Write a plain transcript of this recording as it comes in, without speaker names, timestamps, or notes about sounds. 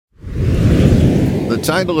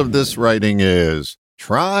title of this writing is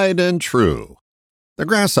Tried and True. The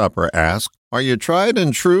grasshopper asked, "Are you tried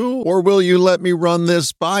and true, or will you let me run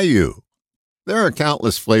this by you?" There are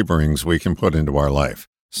countless flavorings we can put into our life.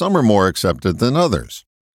 Some are more accepted than others.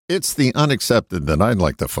 It's the unaccepted that I'd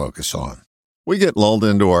like to focus on. We get lulled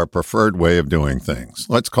into our preferred way of doing things.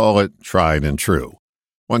 Let's call it tried and true.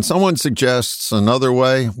 When someone suggests another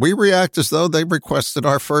way, we react as though they requested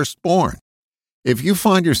our firstborn. If you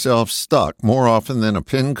find yourself stuck more often than a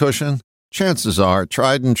pincushion, chances are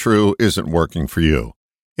tried and true isn't working for you.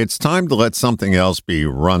 It's time to let something else be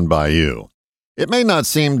run by you. It may not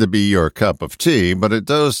seem to be your cup of tea, but it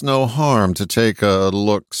does no harm to take a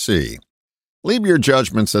look-see. Leave your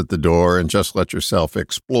judgments at the door and just let yourself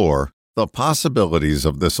explore the possibilities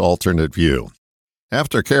of this alternate view.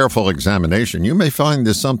 After careful examination, you may find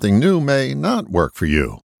that something new may not work for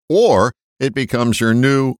you, or it becomes your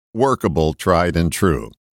new, workable tried and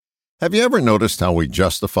true. Have you ever noticed how we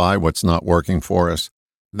justify what's not working for us?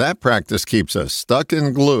 That practice keeps us stuck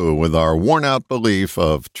in glue with our worn-out belief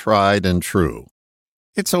of tried and true.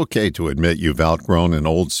 It's okay to admit you've outgrown an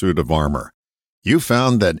old suit of armor. You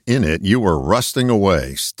found that in it you were rusting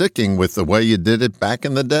away, sticking with the way you did it back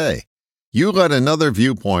in the day. You let another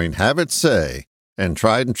viewpoint have its say, and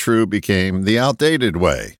tried and true became the outdated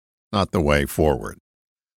way, not the way forward.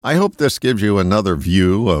 I hope this gives you another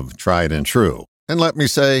view of tried and true. And let me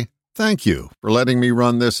say, thank you for letting me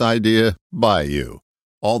run this idea by you.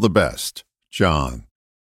 All the best, John.